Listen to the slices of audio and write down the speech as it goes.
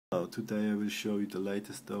Today I will show you the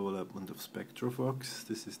latest development of SpectroFox.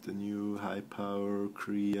 This is the new high-power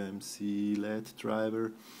CREE MC-E LED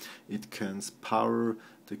driver. It can power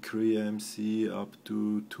the CREE MC up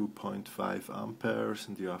to 2.5 amperes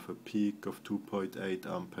and you have a peak of 2.8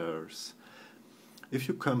 amperes. If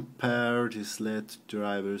you compare these LED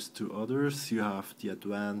drivers to others, you have the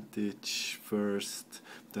advantage first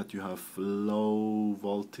that you have low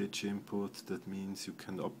voltage input. That means you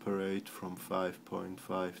can operate from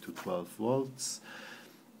 5.5 to 12 volts.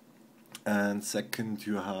 And second,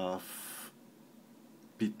 you have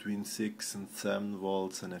between 6 and 7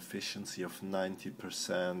 volts an efficiency of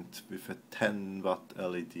 90% with a 10 watt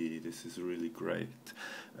LED. This is really great,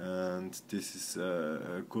 and this is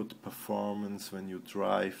a good performance when you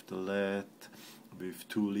drive the LED with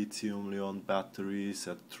 2 lithium-ion batteries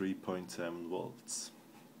at 3.7 volts.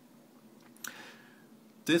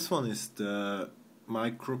 This one is the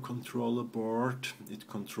microcontroller board. It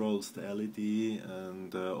controls the LED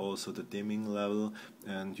and also the dimming level,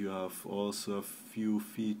 and you have also a few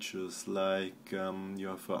features like you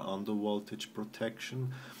have an under voltage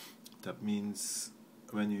protection. That means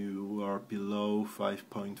when you are below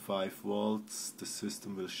 5.5 volts the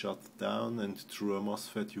system will shut down, and through a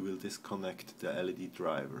MOSFET you will disconnect the LED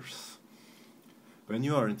drivers. When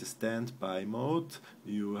you are in the standby mode,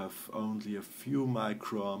 you have only a few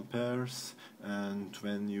microamperes, and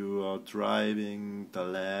when you are driving the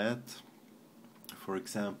LED, for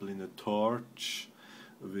example in a torch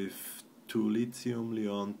with 2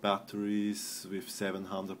 lithium-ion batteries with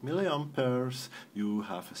 700 milliamperes, you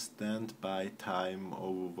have a standby time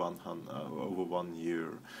over 1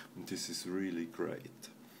 year, and this is really great.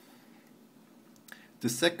 The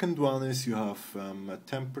second one is you have a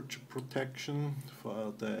temperature protection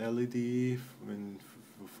for the LED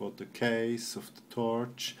for the case of the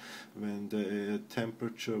torch. When the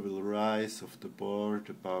temperature will rise of the board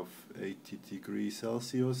above 80 degrees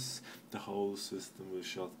Celsius, the whole system will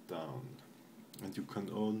shut down, and you can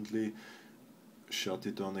only shut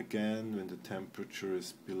it on again when the temperature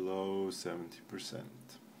is below 70%.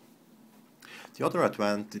 The other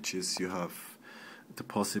advantage is you have the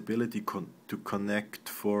possibility to connect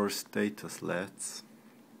 4 status LEDs.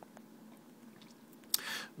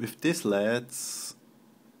 With these LEDs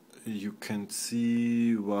you can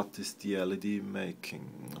see what is the LED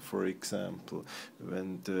making. For example,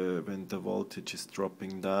 when the voltage is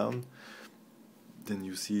dropping down, then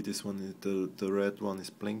you see this one, the red one is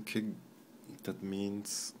blinking. That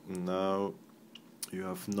means now you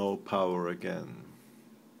have no power again.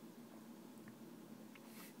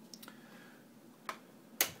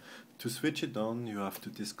 To switch it on, you have to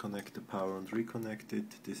disconnect the power and reconnect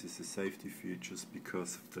it. This is a safety feature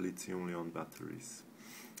because of the lithium-ion batteries.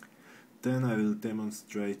 Then I will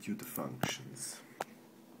demonstrate you the functions.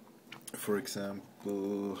 For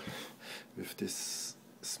example, with this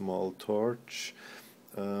small torch,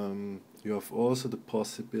 you have also the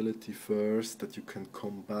possibility first that you can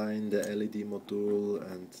combine the LED module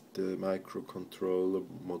and the microcontroller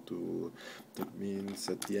module. That means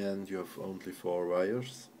at the end you have only 4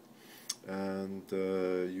 wires. And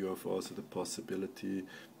you have also the possibility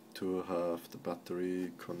to have the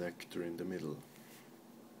battery connector in the middle.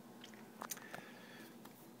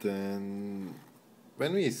 Then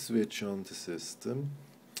when we switch on the system,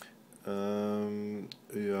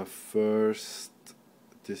 you have first,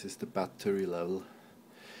 this is the battery level.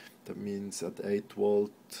 That means at 8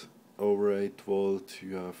 volt, over 8 volt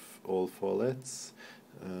you have all 4 LEDs,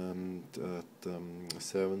 and at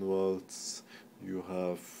 7 volts you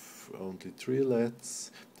have only 3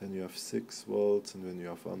 LEDs, then you have 6 volts, and when you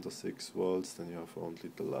have under 6 volts then you have only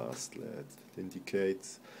the last LED. It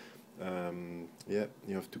indicates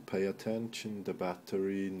you have to pay attention, the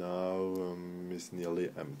battery now is nearly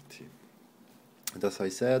empty. And as I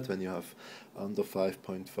said, when you have under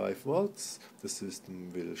 5.5 volts the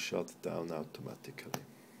system will shut down automatically.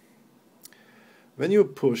 When you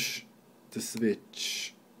push the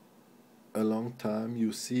switch a long time,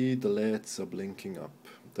 you see the LEDs are blinking up.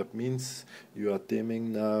 That means you are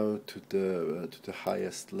dimming now to the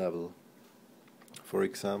highest level, for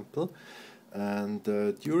example, and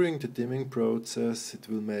during the dimming process it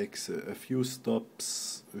will make a few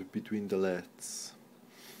stops between the LEDs.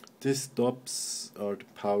 These stops are the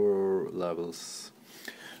power levels.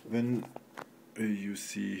 When you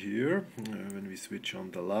see here, when we switch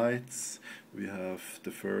on the lights, we have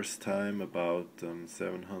the first time about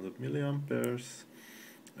 700 milliamperes,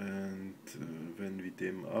 and when we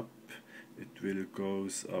dim up it will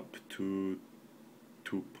goes up to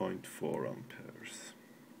 2.4 amperes.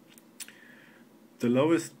 The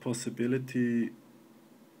lowest possibility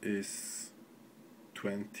is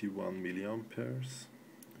 21 milliamperes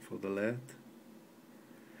for the LED,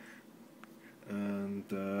 and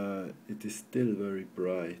it is still very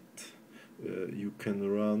bright. You can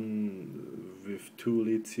run with 2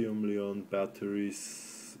 lithium-ion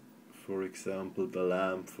batteries, for example, the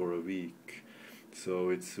lamp for a week. So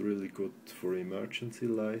it's really good for emergency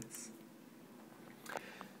lights.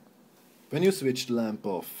 When you switch the lamp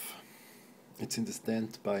off, it's in the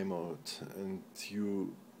standby mode, and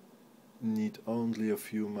you need only a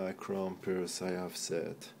few microamperes, I have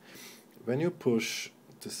said. When you push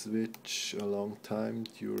the switch a long time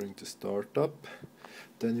during the startup,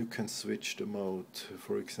 then you can switch the mode.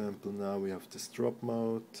 For example, now we have the strobe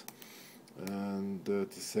mode, and the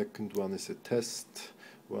second one is a test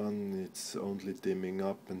one. It's only dimming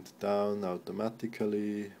up and down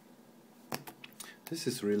automatically. This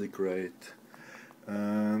is really great.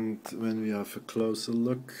 And when we have a closer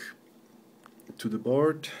look to the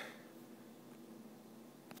board,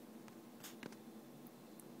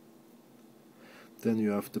 then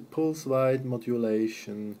you have the pulse width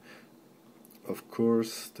modulation. Of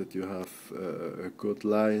course, that you have a good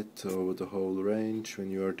light over the whole range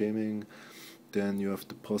when you are dimming. Then you have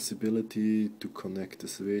the possibility to connect the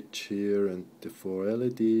switch here and the 4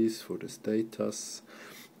 LEDs for the status.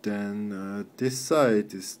 Then this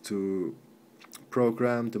side is to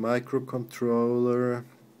program the microcontroller.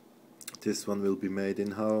 This one will be made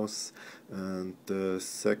in-house. And the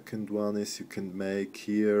second one is you can make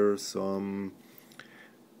here some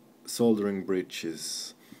soldering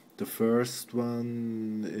bridges. The first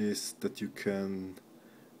one is that you can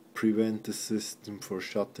prevent the system for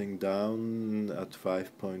shutting down at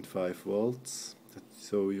 5.5 volts.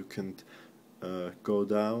 So you can go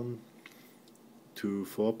down to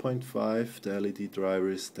 4.5. The LED driver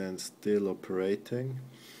is then still operating.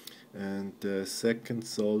 And the second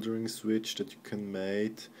soldering switch that you can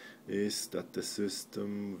make is that the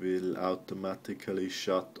system will automatically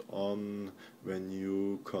shut on when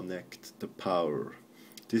you connect the power.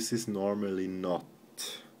 This is normally not.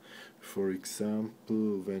 For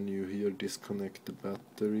example, when you here disconnect the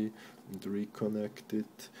battery and reconnect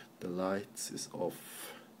it, the lights is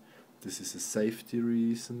off. This is a safety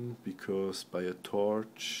reason, because by a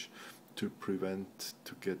torch to prevent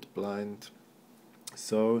to get blind.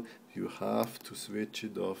 So you have to switch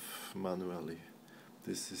it off manually.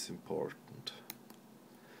 This is important.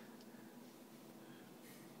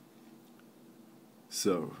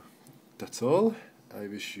 So that's all. I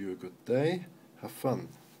wish you a good day. Have fun.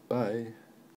 Bye.